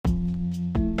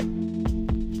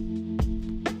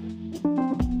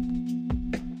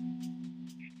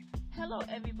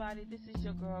everybody. This is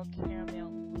your girl,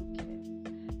 Caramel Lucas.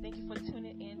 Thank you for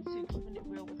tuning in to Keeping It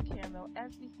Real with Caramel.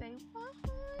 As we say, what?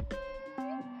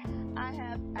 I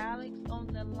have Alex on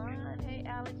the line. Hey,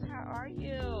 Alex, how are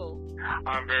you?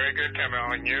 I'm very good,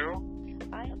 Caramel. And you?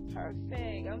 I am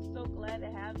perfect. I'm so glad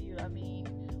to have you. I mean,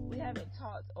 we haven't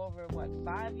talked over,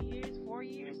 5 years, 4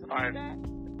 years, something like that?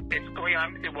 It's going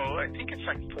on, well, I think it's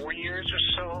like 4 years or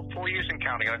so, 4 years and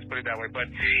counting, let's put it that way. But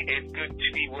it's good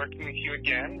to be working with you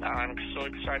again. I'm so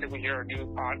excited with your new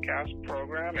podcast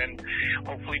program, and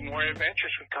hopefully more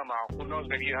adventures will come out. Who knows,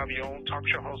 maybe you have your own talk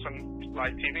show host on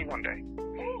live TV one day.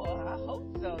 Oh, I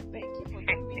hope so. Thank you for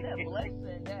giving me that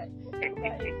blessing. That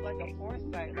is like a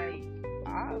foresight. Like,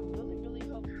 I really, really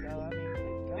hope so. I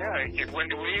mean, yeah, if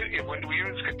Wendy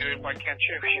Williams could do it, why can't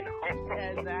you? You know?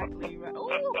 Yeah, exactly right.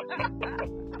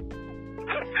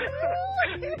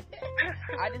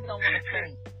 I just don't want to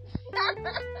faint.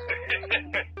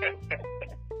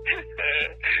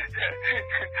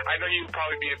 I know you'd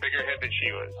probably be a bigger head than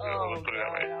she was. So let's put it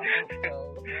that way.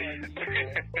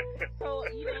 So,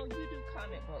 you do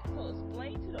comic books. So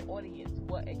explain to the audience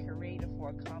what a creator for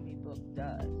a comic book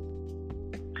does.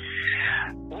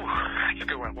 Ooh, that's a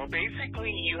good one. Well,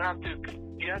 basically, you have to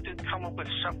come up with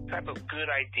some type of good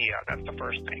idea. That's the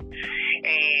first thing.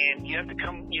 And you have to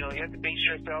you have to base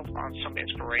yourself on some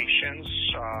inspirations.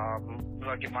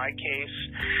 Like in my case,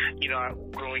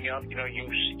 growing up,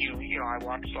 I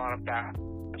watched a lot of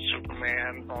Batman,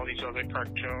 Superman, all these other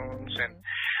cartoons, and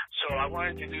so I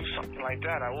wanted to do something like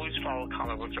that. I always followed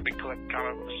comic books. I've been collecting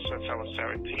comic books since I was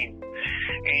 17.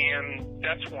 And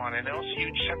that's one. And also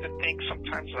you just have to think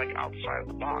sometimes like outside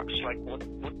the box. Like what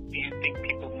do you think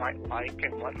people might like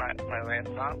and what might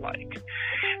not like?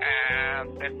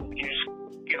 And then you just,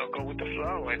 go with the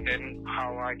flow. And then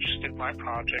how I just did my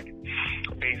project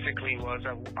basically was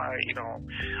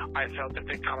I felt that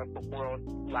the comic book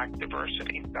world lacked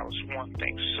diversity. That was one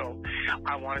thing. So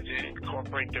I wanted to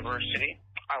incorporate diversity.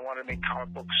 I wanted to make comic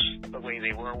books the way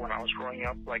they were when I was growing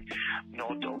up, like no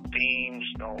adult themes,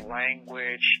 no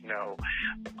language, no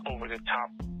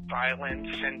over-the-top violence,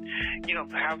 and,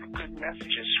 have good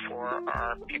messages for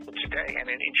our people today, and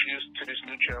then introduce to this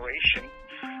new generation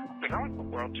the comic book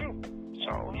world, too.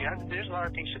 So there's a lot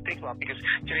of things to think about, because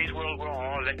today's world, we're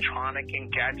all electronic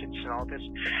and gadgets and all this.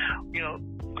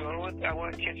 I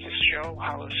want kids to show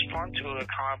how it's fun to go to a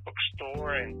comic book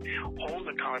store and hold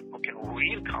a comic book and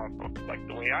read a comic book like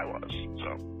the way I was.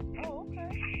 So. Oh,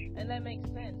 okay. And that makes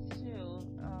sense too.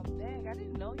 Dang, I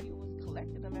didn't know you was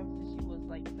collecting them ever since you was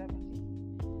like 17.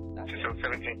 Since I was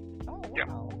 17. Oh, wow. Yeah.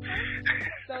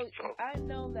 Okay. So I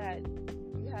know that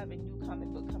you have a new comic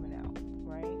book coming out,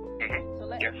 right? Mm-hmm. So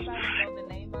let everybody know the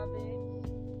name of it.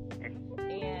 Mm-hmm.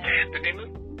 And the name of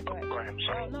it? Go ahead. I'm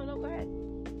sorry. No, go ahead.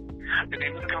 The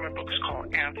name of the comic book is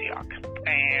called Antioch,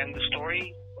 and the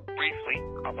story, briefly,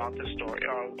 about the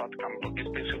comic book is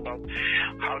basically about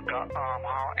how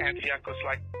Antioch was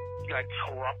like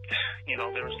corrupt.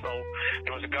 There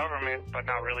was a government, but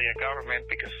not really a government,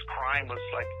 because crime was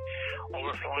like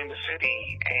overflowing the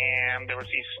city, and there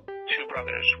was these two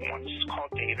brothers. One's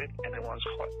called David, and the one's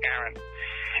called Aaron.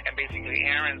 And basically,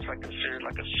 Aaron's like considered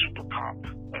like a super cop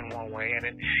in one way, and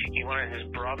then he wanted his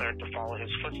brother to follow his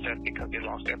footsteps because they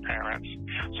lost their parents.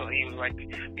 So he was like,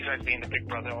 besides being the big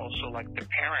brother, also like the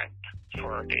parent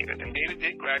for David. And David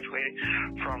did graduate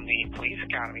from the police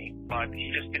academy, but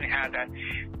he just didn't have that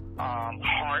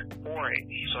heart for it.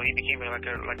 So he became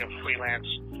like a freelance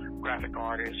graphic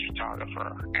artist,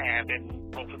 photographer, and then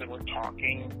both of them were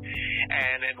talking,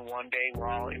 and then one day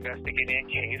while investigating a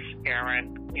case,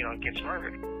 Aaron, gets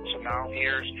murdered. So now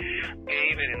here's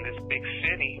David in this big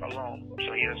city alone,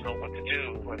 so he doesn't know what to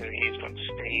do, whether he's going to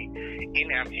stay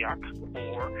in Antioch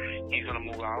or he's going to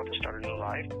move out and start a new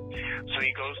life. So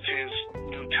he goes to his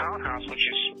new townhouse,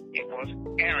 it was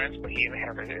Aaron's, but he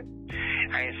inherited it,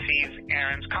 and he sees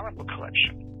Aaron's comic book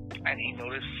collection. And he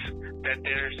noticed that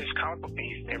there's this comic book that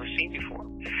he's never seen before.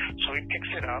 So he picks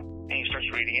it up and he starts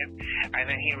reading it, and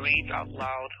then he reads out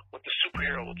loud what the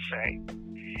superhero would say.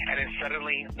 And then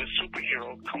suddenly the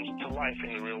superhero comes to life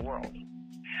in the real world.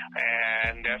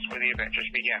 And that's where the adventures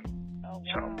begin. Oh,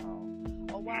 wow.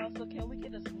 Oh, wow. So can we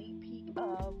get a sneak peek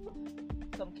of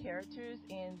some characters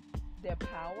and their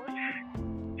powers?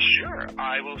 Sure.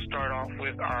 I will start off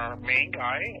with our main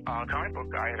guy, comic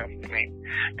book guy, that's the name.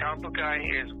 Comic book guy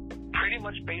is pretty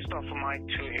much based off of my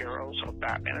two heroes of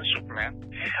Batman and Superman.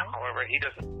 However, he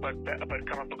doesn't, but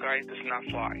comic book guy does not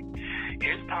fly.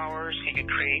 His powers, he can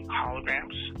create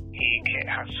holograms. He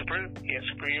has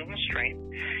superhuman strength.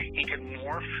 He can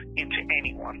morph into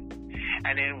anyone.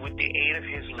 And then with the aid of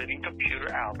his living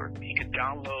computer, Albert, he can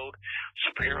download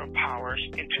superhero powers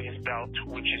into his belt,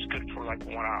 which is good for like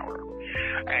 1 hour.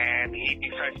 And he,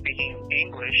 besides speaking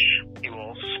English, he will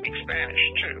also speak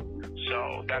Spanish too.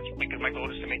 So that's because my goal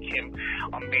is to make him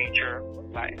a major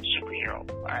Latin superhero,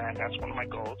 and that's one of my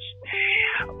goals.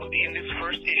 In this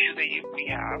first issue that we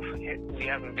have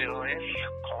a villainess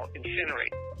called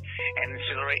Incinerate, and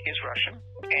Incinerate is Russian,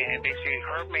 and basically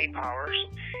her main powers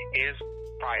is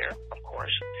fire, of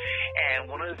course. And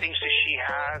one of the things that she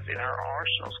has in her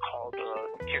arsenal is called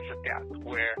the Kiss of Death,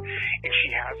 where if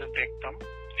she has a victim,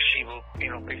 she will,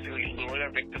 basically lure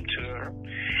that victim to her,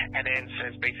 and then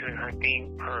says basically her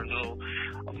little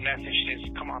message is,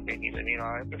 "Come on, baby, let me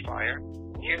out of the fire."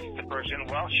 Kiss the person.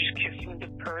 While she's kissing the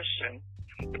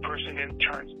person then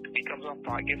becomes on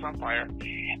fire, gets on fire,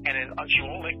 and then she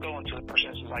won't let go until the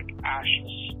person is like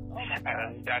ashes.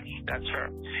 And that's her.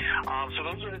 So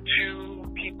those are the two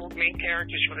main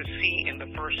characters you're going to see in the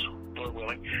first, Lord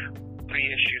willing, 3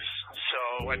 issues.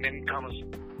 So, and then comes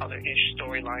other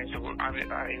storylines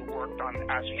that I worked on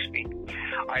as we speak.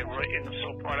 I've written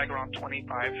so far like around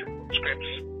 25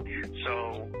 scripts.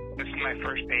 So this is my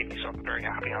first baby, so I'm very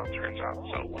happy how it turns out.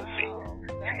 So we'll see.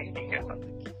 Kiss of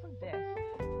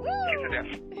Death.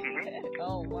 Mm-hmm.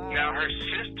 Oh wow! Now her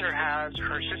sister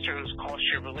who's called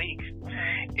Shivalik,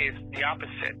 is the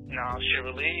opposite. Now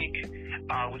Shivalik,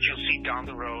 which you'll see down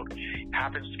the road,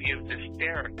 happens to give this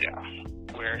stare of death,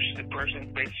 where the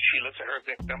person basically she looks at her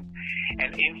victim,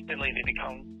 and instantly they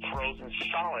become frozen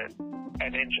solid,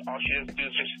 and then all she does is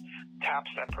just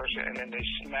taps that person, and then they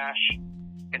smash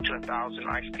into 1,000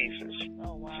 ice pieces.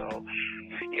 Oh wow! So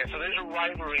there's a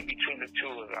rivalry between the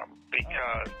two of them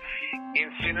because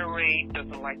Incinerate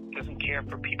doesn't care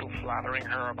for people flattering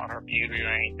her about her beauty or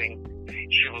anything.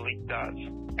 Shivalik does,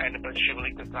 but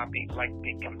Shivalik does not be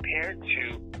compared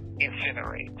to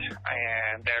Incinerate,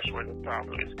 and that's where the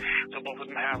problem is. So both of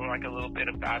them have like a little bit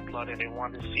of bad blood, and they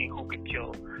want to see who could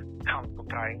kill comic book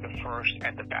guy the first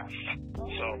and the best.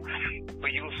 So,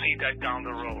 but you'll see that down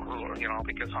the road,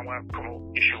 because I'm going to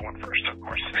promote issue 1 first, of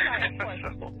course. Right, of course,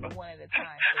 one at a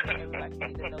time, so everybody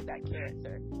needs to know that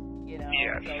character.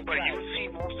 Yes, so, but you will see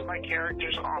most of my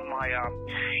characters on my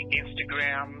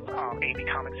Instagram, AB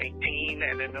Comics 18,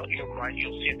 and then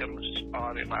you'll see them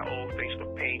in my old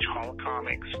Facebook page, Hall of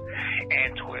Comics,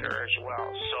 and Twitter as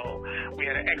well. So we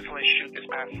had an excellent shoot this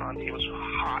past Sunday. It was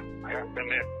hot, I have to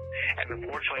admit. And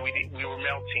unfortunately, we were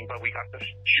melting, but we got the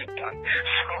shoot done.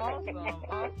 Awesome. I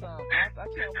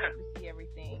can't wait to see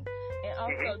everything. And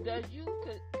also, does you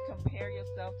compare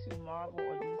yourself to Marvel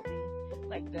or DC?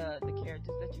 Like the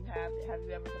characters that you have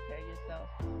you ever compared yourself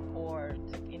or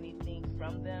took anything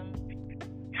from them?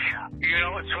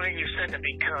 It's funny you said that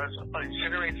because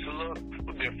Incinerate's look,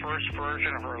 the first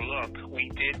version of her look, we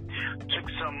took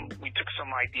some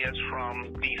ideas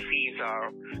from DC's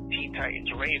Teen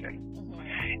Titans Raven.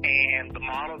 And the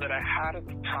model that I had at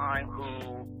the time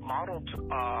who modeled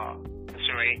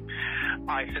Incinerate,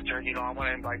 I said to her, I want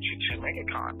to invite you to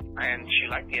MegaCon. And she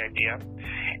liked the idea.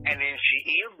 And then she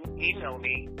emailed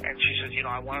me and she says,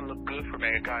 I want to look good for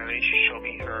MegaCon. And then she showed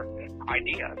me her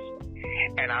ideas.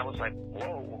 And I was like,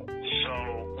 whoa. So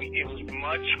it was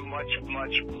much, much,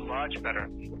 much, much better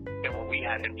than what we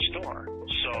had in store.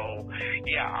 So,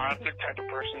 yeah, I'm the type of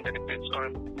person that if it's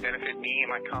going to benefit me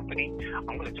and my company,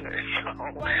 I'm going to do it.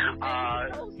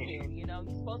 So,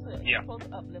 you're supposed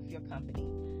to uplift your company.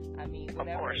 I mean,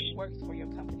 whatever works for your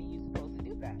company, you're supposed to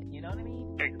do that. You know what I mean?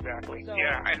 Exactly. So,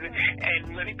 yeah, and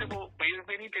many people,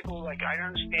 like, I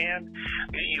understand,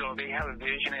 they have a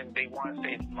vision and they want to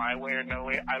say it's my way or no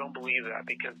way. I don't believe that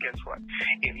because guess what?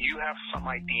 If you have some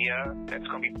idea that's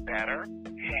going to be better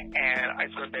and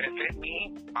it's going to benefit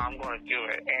me, I'm going to do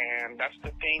it. And that's the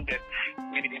thing that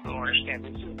many people don't understand.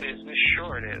 This is business,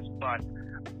 sure it is, but,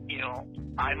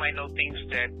 I might know things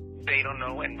that they don't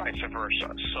know and vice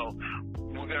versa. So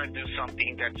we're going to do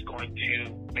something that's going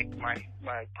to make my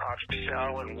project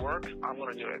sell and work. I'm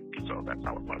going to do it. So that's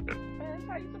how we're going to do it. And that's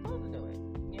how you're supposed to do it.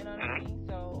 You know what I mean?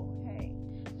 So, hey.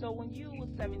 So when you was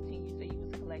 17, you said you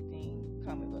was collecting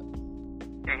comic books.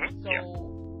 So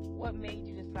what made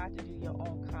you decide to do your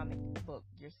own comic book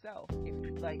yourself? If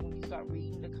when you start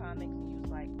reading the comics and you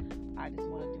was like, I just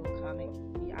want to do a comic.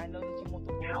 I know that you want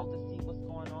the world to see what's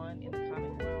going on in the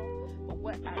comic world, but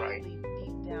what actually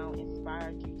deep down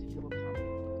inspired you to do a comic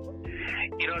book?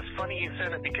 It's funny you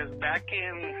said that because back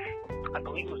in, I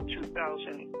believe it was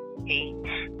 2008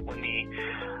 when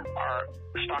our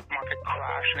stock market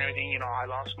crashed and everything, I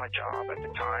lost my job at the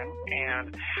time.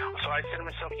 And so I said to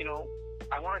myself,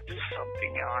 I want to do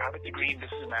something. I have a degree in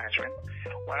business management.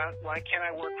 Why can't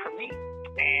I work for me?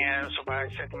 And so I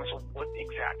said to myself, what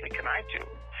exactly can I do?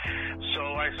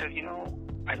 So I said,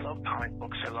 I I love comic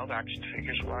books. I love action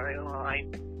figures. Why don't I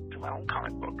do my own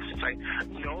comic books since I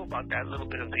know about that little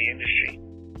bit of the industry?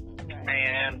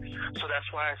 And so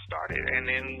that's why I started. And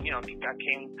then, you know, that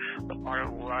came the part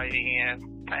of writing it.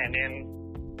 And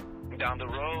then down the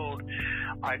road,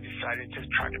 I decided to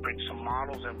try to bring some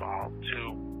models involved to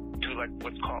do like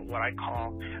what I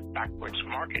call backwards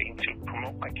marketing, to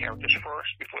promote my characters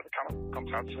first before the comic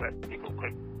comes out, so that people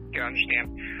could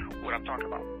understand what I'm talking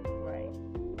about. Right.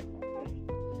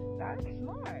 That's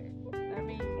smart. I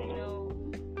mean, you know,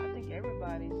 I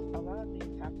think a lot of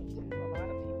things happen to a lot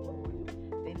of people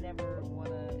who they never want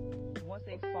to, once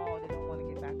they fall, they don't want to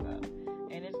get back up.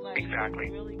 And it's like, exactly.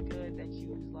 It's really good that you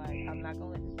was like, I'm not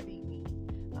going to let this beat me.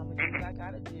 I'm going to do what I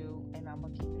got to do, and I'm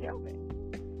going to keep it moving.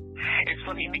 It's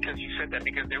funny because you said that,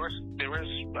 because there was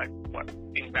like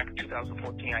back in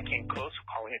 2014 I came close to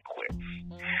calling it quits,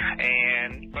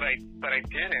 but I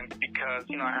didn't, because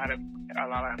you know I had a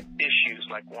lot of issues.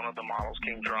 Like one of the models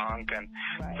came drunk, and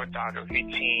photography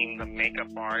team, the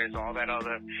makeup artist, all that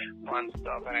other fun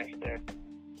stuff, and I said,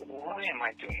 why am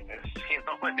I doing this?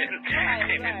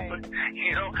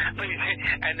 You know,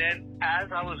 and then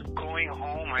as I was going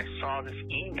home, I saw this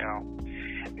email.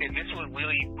 And this would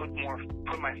really put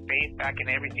my faith back in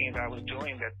everything that I was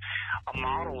doing, that a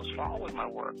model was following my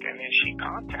work. And then she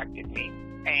contacted me.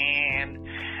 And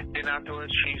then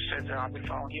afterwards she said, I've been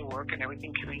following your work and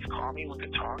everything. Please call me. We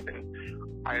could talk. And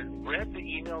I read the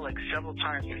email like several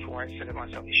times before I said to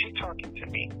myself, is she talking to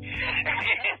me?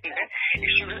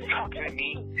 She was talking to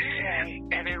me.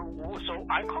 And so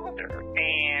I called her,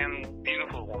 and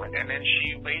beautiful woman. And then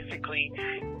she basically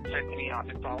said to me, I've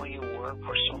been following your work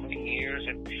for so many years,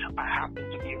 and I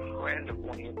happen to be a friend of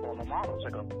one of your former models. I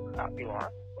go, you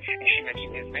are? And she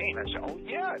mentioned his name. I said, oh,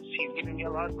 yes, he's giving me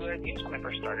a lot of good ideas when I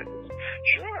first started this.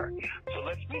 Sure. So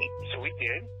let's meet. So we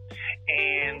did.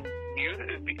 And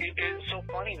it's so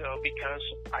funny, though, because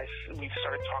we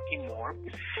started talking more.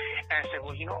 And I said,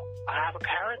 well, you know, I have a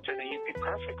character that you'd be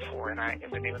perfect for. And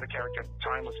the name of the character at the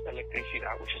time was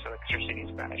Electricidad, which is electricity in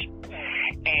Spanish.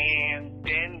 And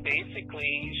then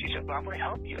basically she said, well, I'm going to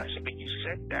help you. I said, but you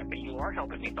said that, but you are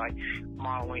helping me by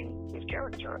modeling this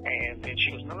character. And then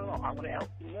she goes, no, I want to help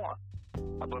you more.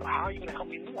 I go, how are you going to help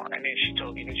me more? And then she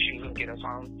told me that she was going to get us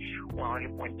on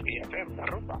 100.3 FM, La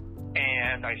Ruta.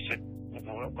 And I said,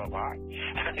 well, bye-bye.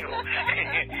 And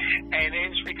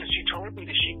then because she told me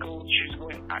that she's going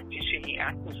taking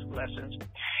acting lessons,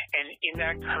 and in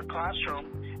her classroom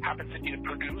happens to be the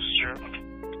producer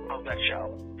of that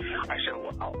show. I said,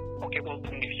 well, okay, well,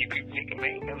 if you could if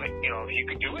you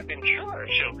could do it, then sure.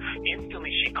 So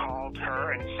instantly she called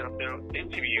her and set up the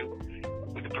interview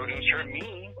with the producer and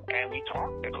me, and we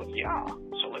talked. I go, yeah,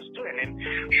 so let's do it. And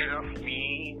then sure enough,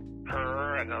 me,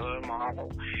 her, another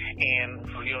model, and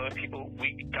for the other people,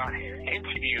 we got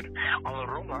interviewed on La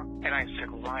Roma, and I said,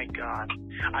 my God,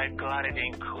 I'm glad I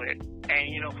didn't quit. And,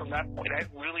 you know, from that point, I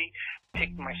really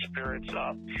picked my spirits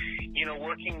up. You know,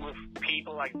 working with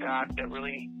people like that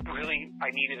really, I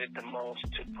needed it the most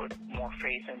to put more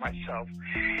faith in myself.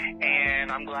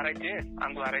 And I'm glad I did.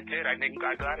 I'm glad I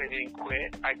glad I didn't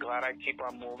quit. I'm glad I keep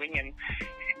on moving, and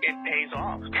it pays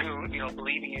off to, you know,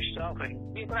 believe in yourself.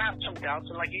 And you're going to have some doubts,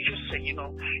 and like you just said, you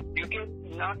know, you get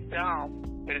knocked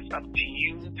down, but it's up to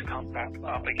you to come back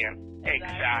up again.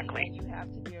 Exactly. And you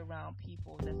have to be around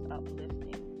people that's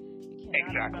uplifting. You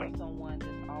cannot be around someone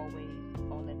that's always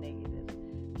on the negative.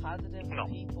 Positive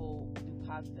people do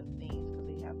positive things because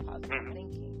they have positive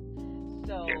thinking.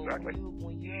 So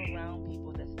when you're around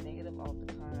people that's negative all the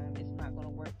time, it's not going to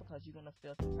work, because you're going to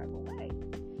feel some type of way.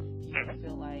 You're going to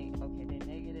feel like, okay, they're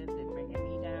negative, they're bringing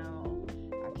me down,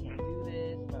 I can't do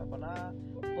this, blah, blah, blah.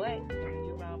 But when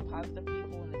you're around positive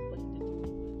people and they're looking to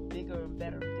do bigger and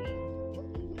better things,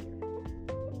 it's easier.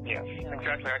 Yes,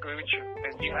 exactly. I agree with you.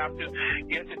 And you have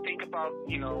to think about,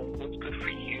 you know, what's good for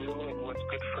you and what's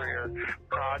good for your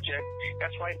project.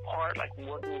 That's why part, like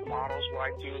working with models, what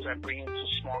I do is I bring them to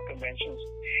small conventions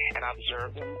and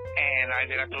observe them. And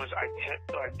then afterwards, I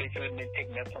basically take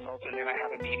mental notes, and then I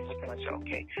have a meeting with them. I say,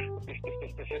 okay, this,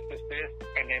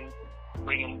 and then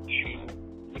bring them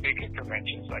to the bigger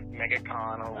conventions like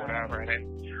MegaCon or whatever, and then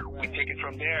we take it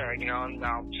from there. You know, and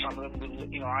now some of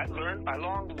them, you know, I learned a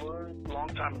long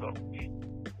time ago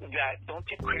that don't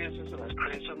take criticism as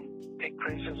criticism. Take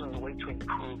criticism as a way to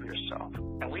improve yourself.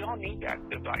 And we all need that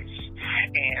advice.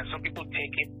 And some people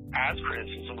take it as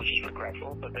criticism, which is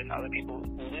regretful, but then other people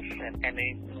listen and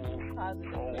they move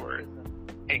forward.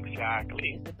 Criticism.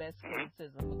 Exactly. It's the best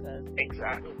criticism, because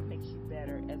exactly. It makes you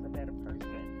better as a better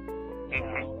person. You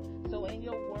know? So in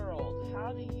your world,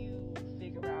 how do you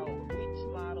figure out which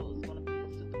model is going to be a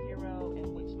superhero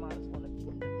and which model is going to be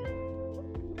the villain?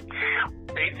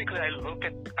 basically I look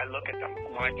at them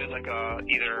when I do like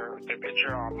either the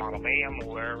picture on Model Mayhem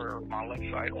or wherever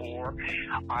modeling site, or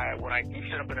when I do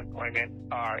set up an appointment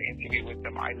interview with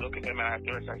them, I look at them and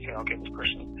afterwards I say, okay, this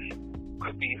person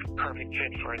could be perfect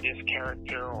fit for this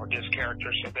character or this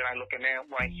character. So then I look at them.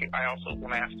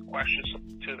 When I ask the questions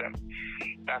to them,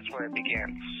 that's where it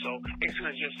begins. So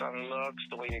basically, it's just on looks,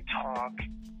 the way they talk,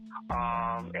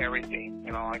 everything.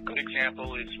 You know, a good example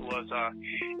was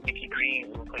Nikki Green,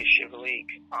 who plays Shivalik.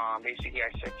 Basically, I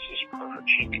said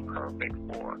she'd be perfect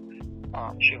for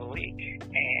Shivalik,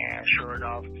 and sure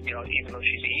enough, you know, even though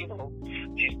she's evil,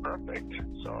 she's perfect.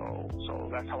 So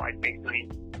that's how I basically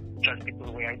judge people,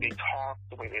 the way they talk,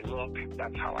 the way they look.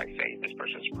 That's how I say this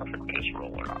person's perfect for this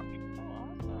role or not. Oh,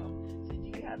 awesome. So do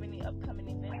you have any upcoming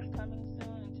events coming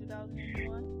soon in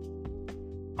 2001?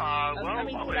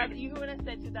 You heard I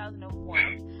said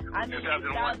 2001. I mean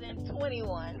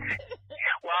 2021.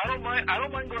 Well, I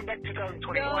don't mind going back to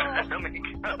 2021. No.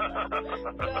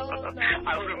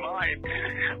 I wouldn't mind.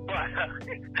 But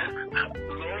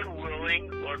Lord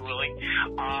willing,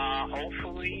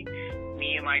 hopefully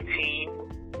me and my team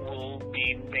will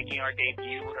be making our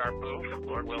debut with our booth,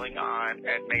 Lord willing, at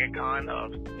MegaCon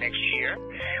of next year,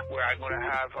 where I'm going to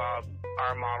have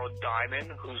our model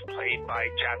Diamond, who's played by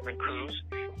Jasmine Cruz,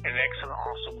 an excellent,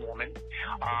 awesome woman.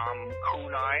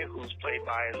 Kunai, who's played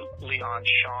by Leon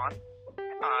Sean.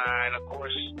 And of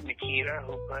course, Nikita,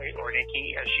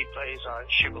 Nikki, as she plays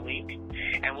Shivalik.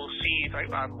 And we'll see if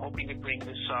I'm hoping to bring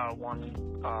this one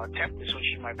Tempest,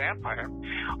 which is my vampire.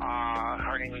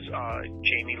 Her name is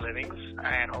Jamie Livings,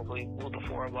 and hopefully the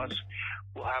four of us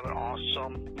will have an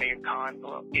awesome MegaCon,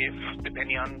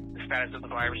 depending on the status of the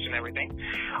virus and everything.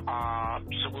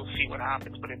 So we'll see what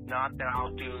happens. But if not, then I'll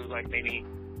do maybe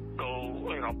go,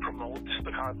 promote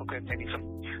the comic book at maybe some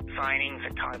signings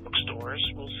at comic book stores.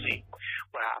 We'll see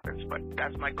what happens. But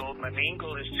that's my goal. My main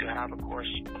goal is to have, of course,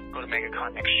 go to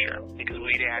MegaCon next year, because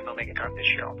we didn't have no MegaCon this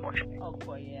year, unfortunately. Oh,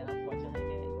 boy, yeah, unfortunately,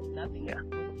 nothing was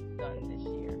done this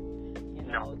year, just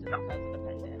because of the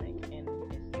pandemic. And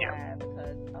it's sad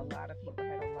because a lot of people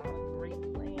had a lot of great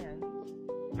plans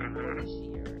for this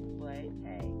year. But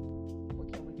hey, what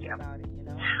can we do about it?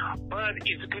 But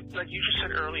it's good, like you just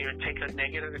said earlier, take a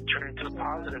negative and turn it into a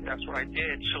positive. That's what I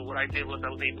did. So what I did was I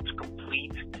was able to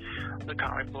complete the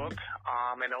comic book,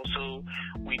 and also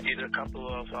we did a couple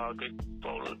of good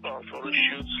photo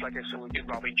shoots. Like I said, we did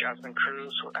Robbie Jasmine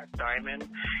Cruz at Diamond,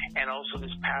 and also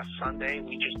this past Sunday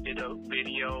we just did a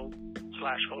video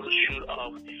 / photo shoot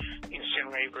of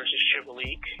Incinerate versus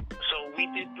Shivalik. So we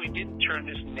did turn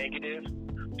this negative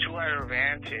to our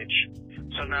advantage.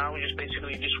 So now we're just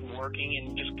basically working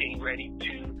and just getting ready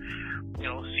to,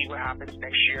 see what happens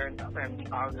next year, and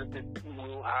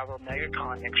we'll have a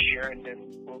MegaCon next year, and then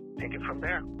we'll take it from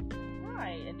there.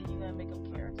 Right, and then you're gonna make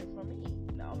a character for me.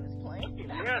 No, I'm just playing.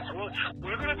 Yes, well,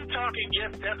 we're gonna be talking.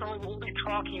 Yes, definitely, we'll be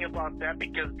talking about that,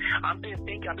 because I've been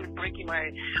breaking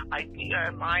my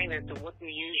mind as to what to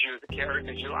use you as a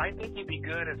character. I think you'd be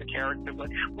good as a character, but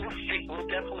we'll see. We'll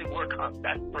definitely work on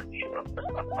that for sure.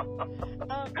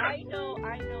 I know.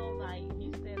 Like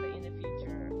you said, that in the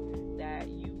future that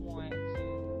you want to,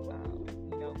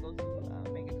 go to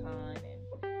MegaCon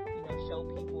and show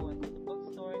people and go to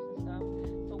bookstores and stuff.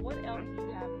 So what else do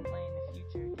you have in plan in the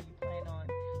future? Do you plan on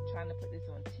trying to put this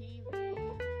on TV,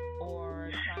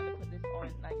 or trying to put this on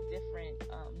like different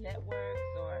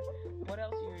networks, or what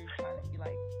else you're trying to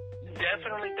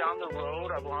Definitely down the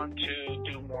road, I want to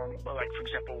do more, like, for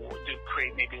example,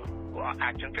 create maybe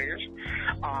action figures.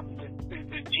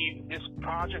 This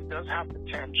project does have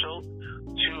potential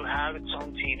to have its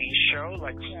own TV show,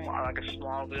 like a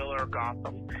Smallville or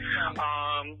Gotham.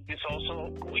 This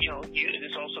also,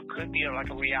 this also could be like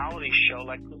a reality show,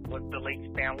 like what the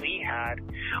late Stan Lee had,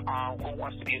 Who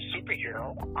Wants to Be a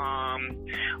Superhero.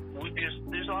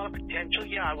 There's a lot of potential.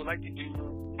 Yeah, I would like to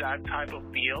do that type of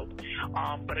field.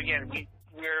 But again,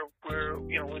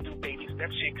 we'll do baby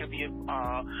steps. So it could be a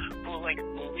full-length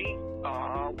movie.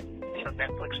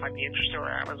 Netflix might be interested, or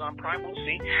Amazon Prime. We'll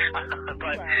see.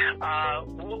 But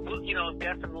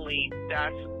definitely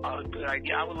that's a good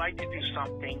idea. I would like to do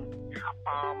something,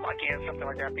 something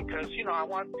like that, because I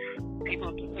want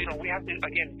people. We have to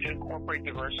to incorporate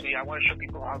diversity. I want to show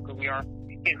people how good we are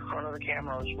in front of the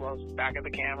camera as well as back of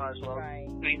the camera as well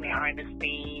as doing behind the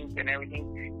scenes and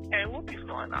everything. And it will be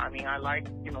fun. I mean, I like,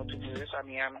 you know, to do this. I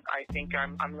mean, I think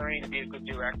I'm learning to be a good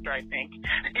director, I think.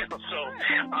 You know, so,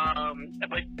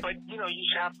 but, you know, you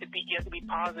have to be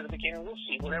positive again, and we'll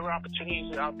see whatever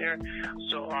opportunities are out there.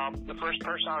 So, the first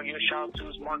person I'll give a shout out to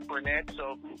is Mark Burnett,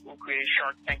 so who created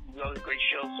Shark Tank and the other great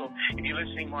shows. So, if you're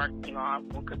listening, Mark, you know,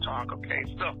 we could talk, okay?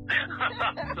 So,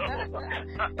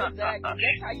 exactly.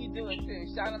 That's how you do it too.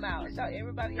 Shout them out. Shout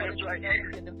everybody else. That's right.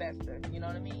 An investor. You know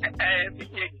what I mean?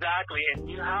 Exactly. And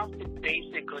you have to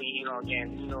basically, you know,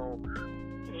 again, you know,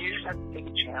 you just have to take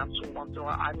a chance once in a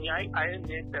while. I mean, I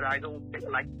admit that I don't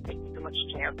like taking too much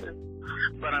chances,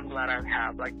 but I'm glad I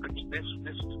have. Like,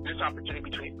 this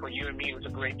opportunity for you and me was a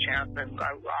great chance, and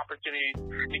opportunity,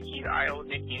 Nikki, I owe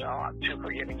Nikki a lot too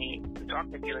for getting me to talk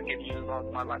with you and getting you involved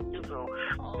in my life too. So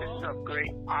this is a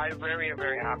great. I'm very,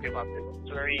 very happy about this. It's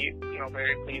very, you know,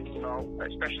 very pleased, you know,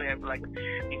 especially at like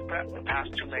the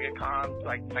past two MegaCons,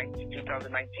 like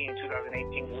 2019 and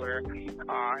 2018, were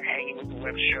hanging with the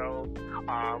web show.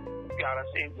 Got us,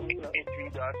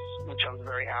 interviewed us, which I was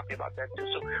very happy about that too.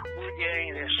 So we're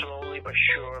getting there slowly but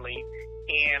surely,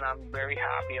 and I'm very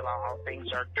happy about how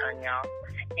things are turning out.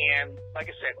 And like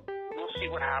I said, we'll see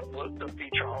what happens, what the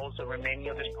future holds, the remaining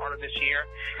of this part of this year,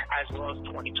 as well as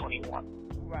 2021.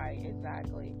 Right,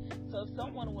 exactly. So if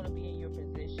someone want to be in your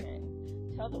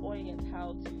position, tell the audience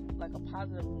how to, like a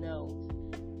positive note,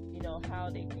 you know, how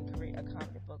they can create a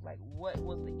comic book, like what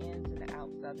was the ins and the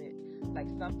outs of it, like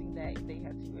something that they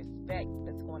have to respect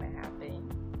that's going to happen,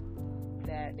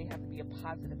 that they have to be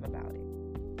positive about it.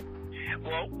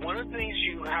 Well, one of the things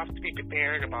you have to be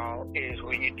prepared about is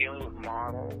when you're dealing with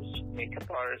models, makeup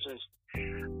artists,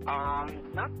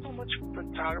 not so much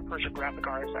photographers or graphic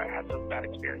artists I had some bad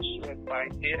experiences with, but I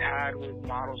did have with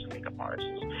models and makeup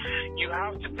artists. You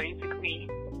have to basically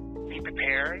be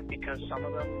prepared because some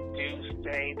of them do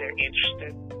say they're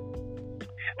interested,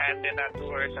 and then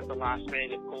afterwards at the last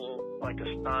minute they pull like a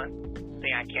stunt,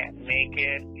 saying I can't make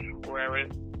it, wherever.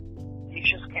 You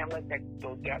just can't let that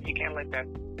go down. You can't let that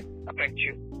affect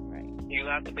you. Right. You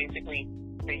have to basically,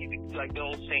 like the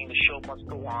old saying, the show must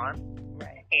go on.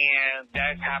 Right. And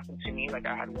that happened to me. Like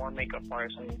I had one makeup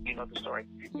artist, and you know the story.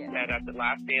 Yeah. That at the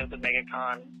last day of the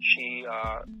MegaCon, she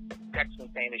texted me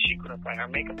saying that she couldn't find her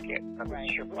makeup kit.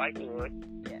 That's your livelihood,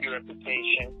 your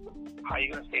reputation. How are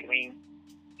you going to say to me,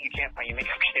 you can't find your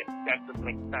makeup kit? That doesn't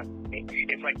make sense to me.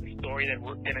 It's like the story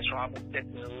that Dennis Rodman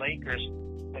said to the Lakers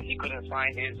that he couldn't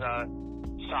find his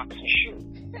socks and shoes.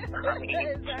 Exactly.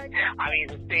 I mean,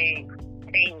 the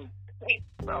same.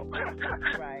 So,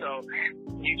 so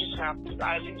you just have to.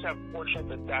 I just have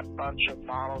fortunate that bunch of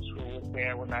models who were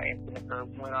there when that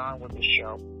incident went on with the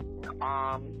show.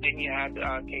 Then you had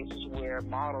cases where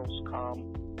models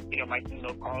come, you know, like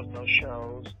no calls, no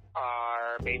shows,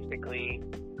 are basically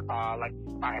like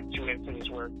I had two incidents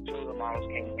where two of the models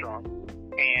came drunk,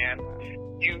 and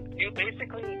you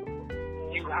basically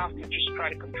you have to just try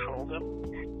to control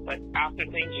them. But after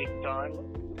things are done,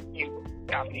 you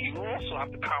also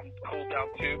have to cool down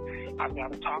too. I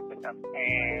have to talk with them,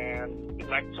 and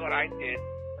that's what I did.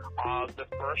 The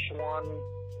first one,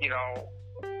 you know,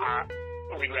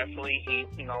 regretfully, he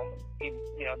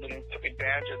didn't take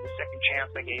advantage of the second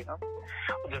chance I gave him.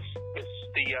 The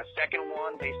second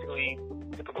one, basically,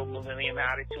 typical millennium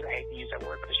attitude. I hate to use that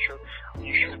word, but it's true.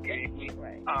 You should have gave me.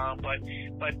 But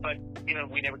you know,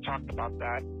 we never talked about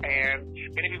that. And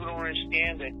many people don't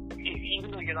understand that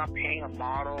even though you're not paying a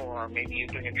model, or maybe you're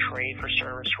doing a trade for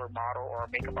service for a model or a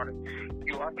makeup artist,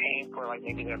 you are paying for like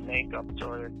maybe their makeup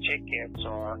or their tickets,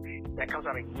 or that comes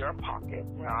out of your pocket,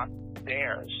 not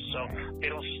theirs. So they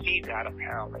don't see that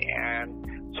apparently,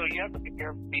 and so you have to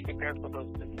be prepared for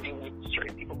those to deal with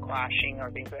certain people clashing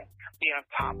or things that be on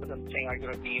top of them saying, "Are you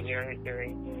going to be there? Is there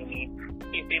anything you need?"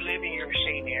 If they live in your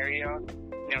same area,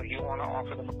 you know, you want to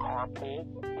offer them a carpool,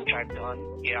 which I've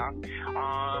done. Yeah.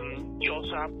 You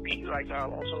also have to be like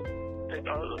also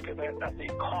look at the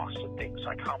cost of things,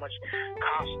 like how much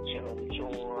costumes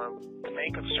or the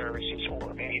makeup services,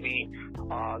 or maybe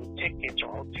the tickets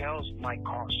or hotels might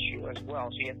cost you as well.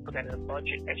 So you have to put that in the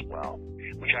budget as well,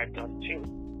 which I've done too.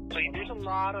 So there's a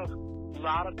lot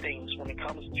of things when it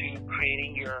comes to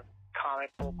creating your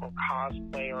comic book or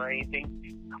cosplay or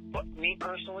anything. But me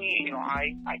personally, you know,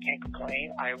 I can't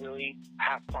complain. I really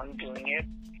have fun doing it.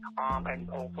 And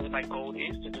hopefully my goal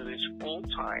is to do this full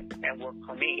time and work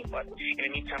for me. But in the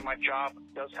meantime, my job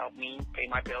does help me pay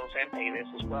my bills and pay this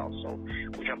as well. So,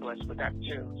 which I'm blessed with that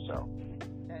too. So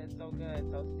that is so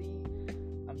good. So see,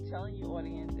 I'm telling you,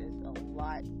 audience, it's a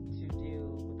lot to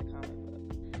do with the comic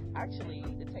book. Actually,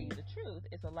 to tell you the truth,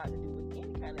 it's a lot to do with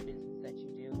any kind of business that you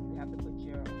do. You have to put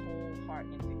your whole heart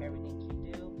into everything you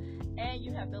do, and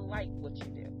you have to like what you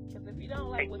do. Because if you don't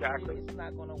like what you do, it's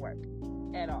not going to work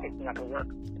at all. It's not going to work.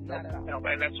 Not at all. No,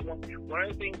 and that's one of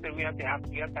the things that we have to have.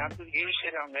 You have to use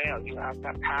it on there. You have to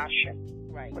have passion.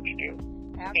 Right. What you do.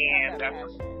 Have to have that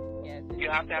passion. Yes.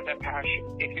 You have to have that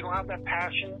passion. If you don't have that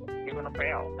passion, you're going to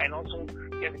fail. And also,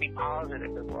 you have to be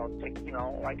positive as well.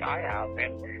 Like I have,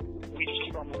 and we just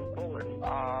keep on moving forward,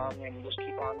 and just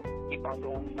keep on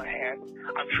going ahead.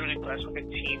 I'm truly blessed with the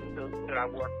team that I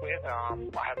work with. I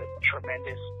have a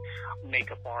tremendous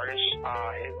makeup artist.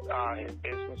 His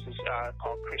business is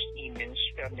called Christine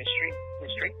Mystery,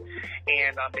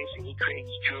 and basically he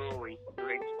creates jewelry,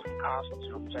 creates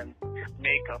costumes and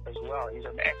makeup as well. He's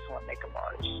an excellent makeup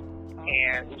artist,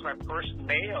 and he's my first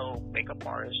male makeup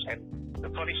artist. And the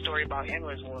funny story about him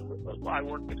was when I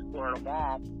worked with Florida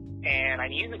Mall, and I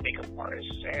needed a makeup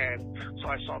artist, and so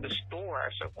I saw this store.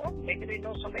 I said, well, maybe they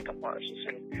know some makeup artists,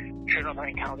 and sure enough, I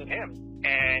encountered him,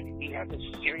 and he had this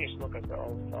serious look. I said,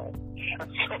 oh no.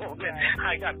 So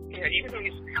I got scared, even though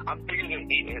I'm bigger than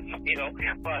he is,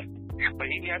 but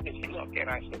he had this look, and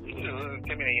I said, this is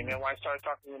intimidating. And then when I started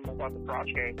talking to him about the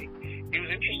project, he was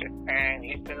interested, and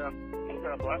he's been a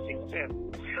blessing since.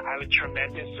 I have a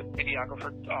tremendous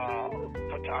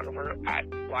photographer at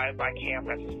Live by Cam.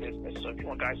 That's his business. So if you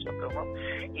want guys to look him up,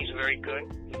 he's very good.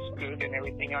 He's good and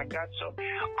everything like that. So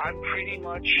I'm pretty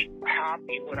much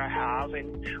happy with what I have,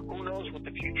 and who knows what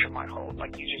the future might hold.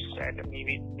 Like you just said,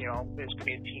 maybe this could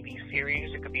be a TV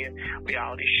series, it could be a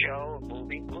reality show, a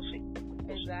movie. We'll see.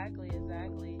 Exactly.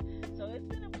 So it's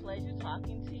been a pleasure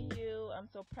talking to you. I'm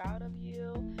so proud of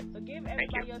you. So give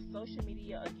everybody your social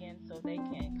media again so they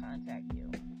can contact you.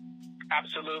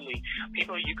 Absolutely.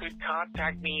 People, you could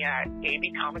contact me at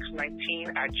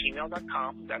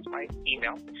abcomics19@gmail.com. That's my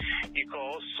email. You can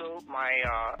also, my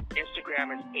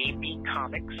Instagram is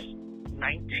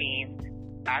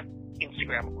abcomics19 at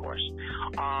Instagram, of course.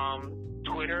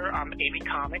 Twitter, I'm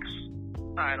abcomics.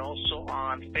 And also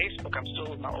on Facebook, I'm still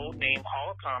with my old name,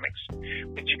 Hall of Comics,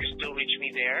 but you can still reach me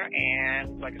there.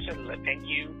 And like I said, thank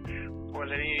you for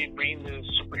letting me bring the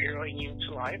superhero in you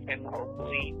to life. And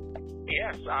hopefully,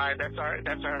 yes, that's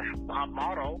our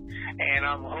motto. And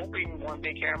I'm hoping one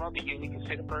day, Caramel, that you can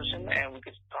sit in person and we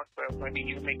could talk about maybe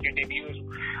you make your debut as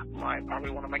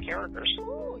probably one of my characters.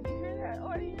 Ooh, you hear that,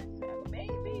 audience?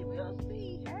 Maybe we'll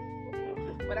see. Hey.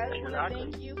 But I just want to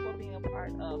thank you for being a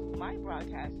part of my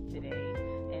broadcast today.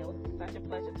 And it was such a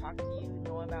pleasure talking to you,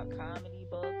 knowing about comedy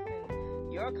books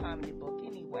and your comedy book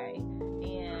anyway.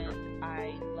 And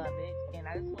I love it. And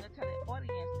I just want to tell the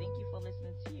audience, thank you for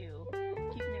listening to you.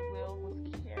 Keeping It Real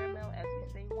with Caramel, as we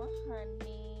say,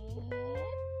 honey.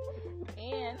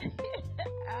 And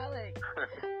Alex,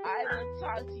 I will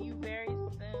talk to you very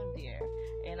soon, dear.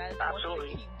 And I just want you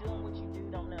to keep doing what you do.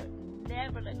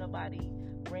 Never let nobody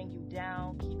bring you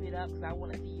down. Keep it up, because I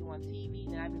want to see you on TV.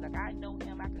 And I'd be like, I know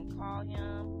him. I can call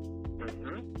him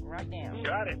right now. You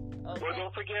got it. Okay. Well,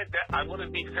 don't forget that I'm going to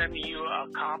be sending you a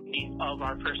copy of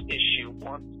our first issue.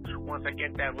 Once I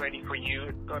get that ready for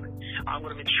you, I'm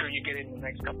going to make sure you get it in the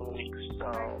next couple of weeks.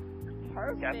 So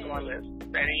perfect. That's on my list.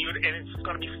 And it's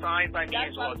going to be signed by me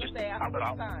as well. Just say, I hope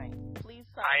it's signed. Please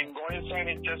sign. I'm going to sign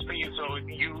it just for you. So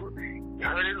you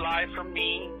heard it live from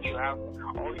me. You have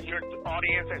all your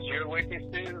audience as your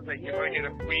witnesses that you're going to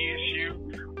get a free issue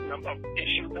number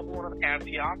 1 of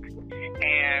Antioch,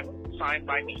 and signed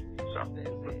by me. So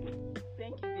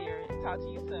thank you, dear. Talk to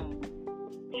you soon.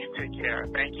 You take care.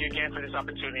 Thank you again for this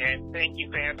opportunity, and thank you,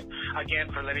 fans,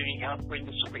 again for letting me help bring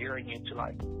the superhero in you to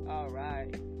life. All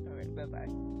right. Bye-bye.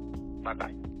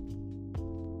 Bye-bye.